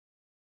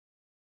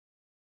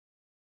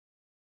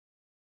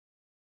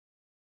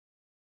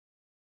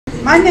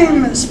My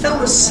name is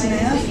Phillis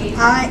Smith.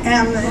 I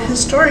am the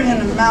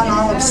historian of Mount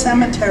Olive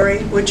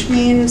Cemetery, which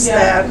means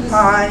that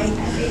I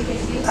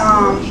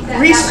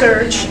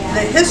research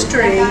the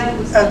history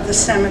of the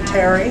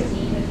cemetery,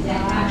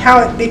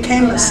 how it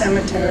became a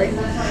cemetery.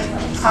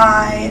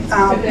 I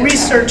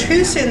research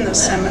who's in the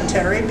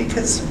cemetery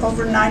because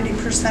over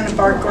 90% of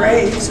our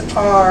graves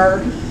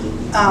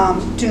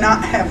do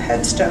not have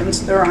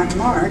headstones, they're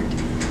unmarked.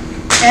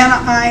 And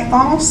I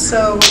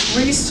also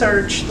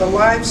research the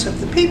lives of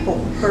the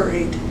people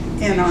buried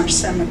in our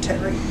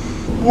cemetery.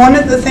 One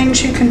of the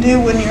things you can do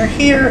when you're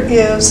here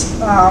is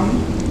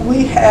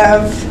we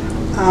have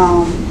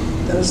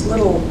those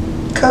little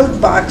code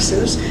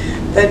boxes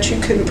that you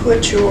can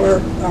put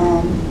your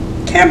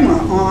camera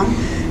on,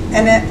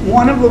 and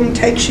one of them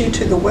takes you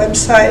to the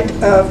website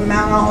of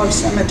Mount Olive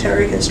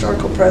Cemetery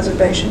Historical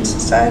Preservation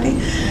Society.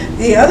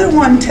 The other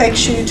one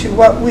takes you to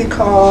what we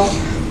call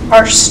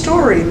our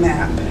story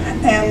map.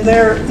 And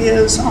there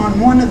is on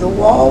one of the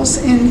walls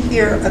in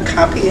here a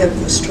copy of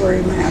the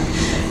story map.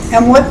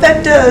 And what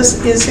that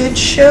does is it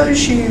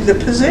shows you the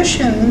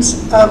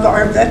positions of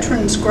our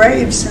veterans'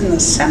 graves in the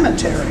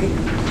cemetery.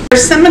 Our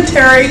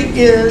cemetery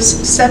is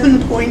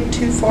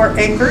 7.24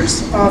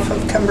 acres off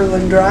of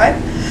Cumberland Drive.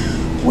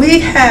 We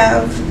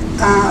have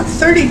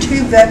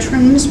 32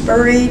 veterans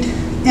buried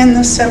in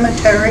the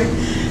cemetery.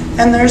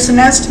 And there's an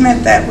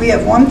estimate that we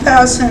have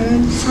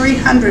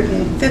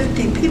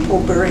 1,350 people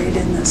buried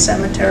in the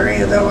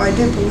cemetery, although I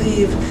do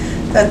believe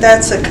that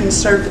that's a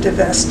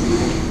conservative estimate.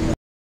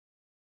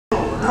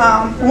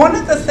 One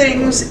of the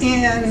things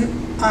in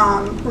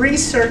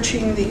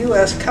researching the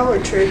U.S.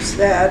 colored troops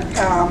that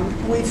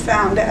we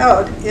found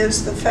out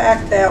is the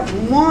fact that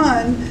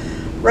one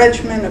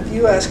regiment of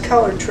U.S.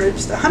 colored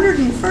troops, the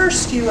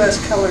 101st U.S.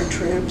 colored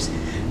troops,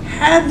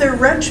 had their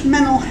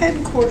regimental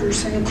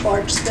headquarters in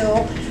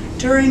Clarksville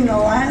during the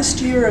last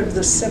year of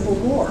the Civil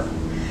War.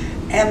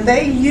 And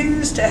they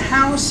used a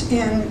house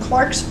in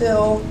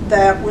Clarksville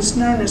that was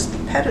known as the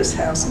Pettis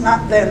House,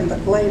 not then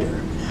but later,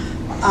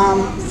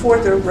 for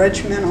their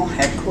regimental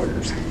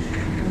headquarters.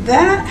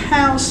 That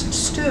house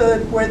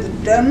stood where the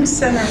Dunn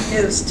Center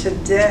is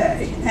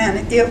today,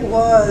 and it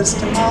was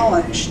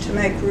demolished to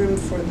make room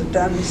for the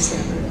Dunn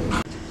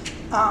Center.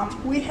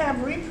 We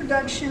have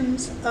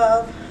reproductions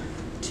of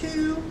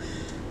two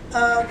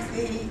of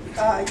the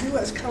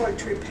U.S. colored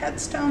troop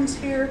headstones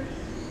here.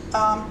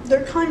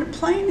 They're kind of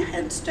plain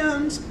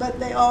headstones, but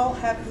they all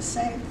have the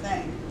same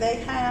thing. They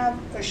have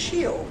a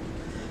shield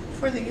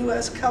for the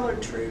U.S.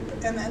 colored troop,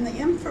 and then the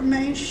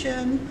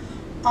information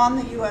on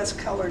the U.S.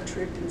 colored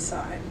troop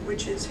inside,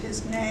 which is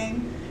his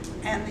name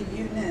and the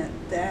unit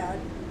that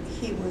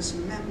he was a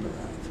member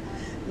of.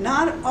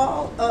 Not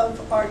all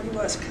of our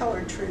U.S.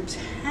 colored troops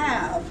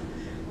have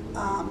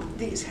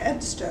these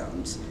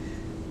headstones.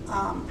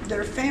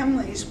 Their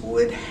families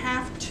would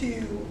have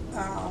to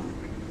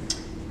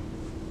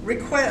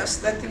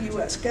request that the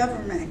U.S.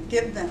 government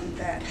give them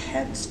that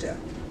headstone.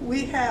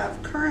 We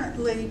have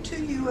currently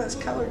 2 U.S.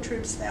 colored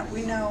troops that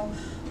we know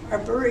are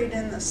buried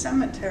in the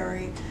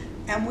cemetery,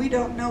 and we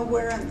don't know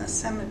where in the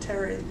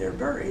cemetery they're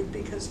buried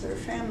because their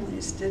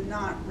families did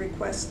not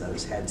request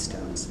those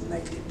headstones and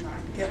they did not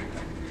get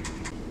them.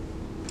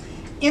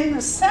 In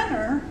the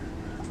center,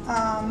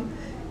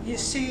 you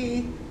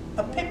see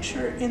a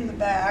picture in the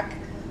back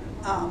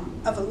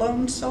of a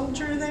lone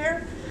soldier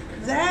there.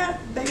 That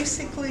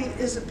basically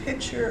is a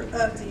picture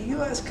of the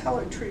U.S.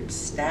 colored troop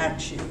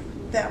statue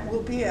that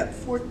will be at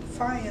Fort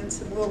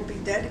Defiance and will be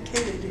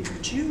dedicated in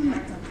June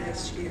of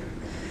this year.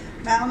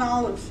 Mount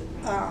Olive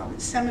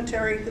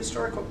Cemetery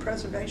Historical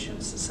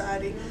Preservation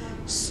Society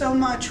so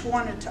much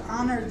wanted to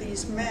honor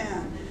these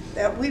men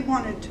that we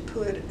wanted to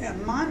put a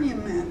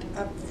monument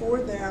up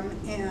for them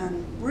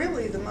in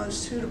really the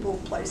most suitable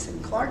place in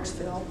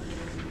Clarksville,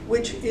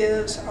 which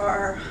is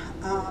our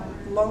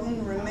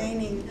lone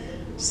remaining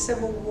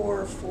Civil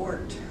War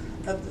fort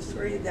of the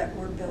 3 that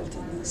were built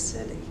in the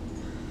city.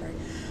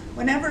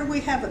 Whenever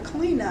we have a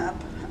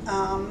cleanup,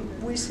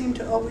 we seem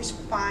to always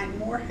find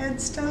more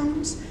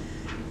headstones,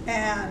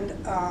 and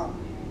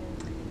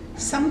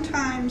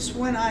sometimes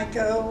when I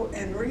go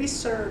and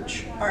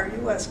research our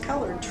U.S.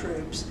 colored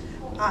troops,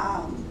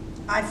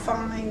 I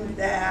find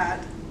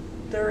that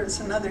there is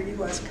another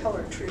U.S.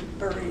 colored troop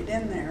buried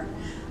in there,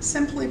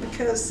 simply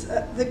because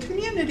the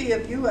community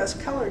of U.S.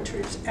 colored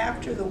troops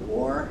after the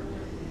war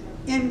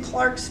in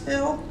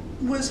Clarksville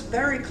was a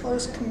very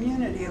close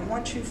community, and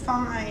what you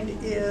find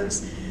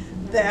is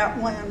that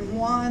when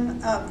one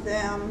of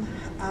them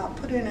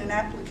put in an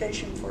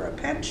application for a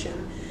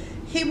pension,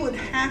 he would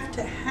have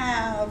to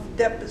have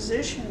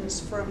depositions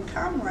from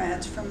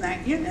comrades from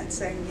that unit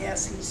saying,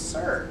 yes, he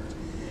served.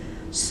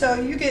 So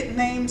you get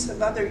names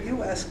of other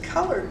U.S.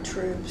 colored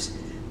troops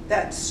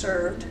that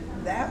served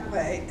that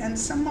way, and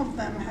some of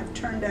them have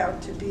turned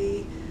out to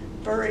be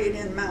buried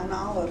in Mount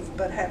Olive,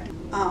 but have,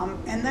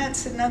 and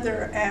that's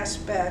another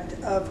aspect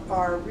of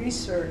our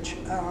research.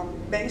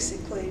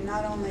 Basically,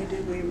 not only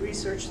do we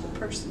research the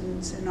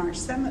persons in our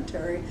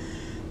cemetery,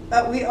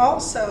 but we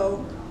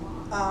also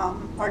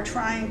are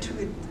trying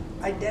to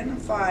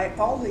identify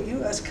all the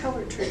U.S.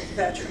 colored troop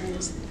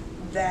veterans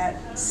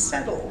that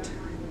settled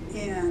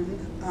in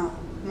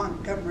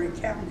Montgomery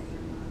County.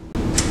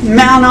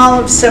 Mount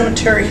Olive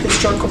Cemetery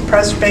Historical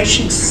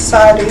Preservation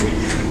Society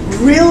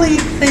really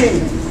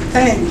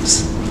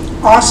thanks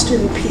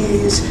Austin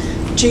Peay's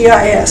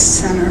GIS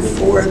Center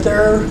for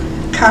their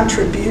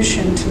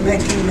contribution to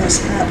making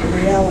this map a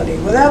reality.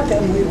 Without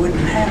them, we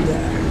wouldn't have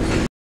that.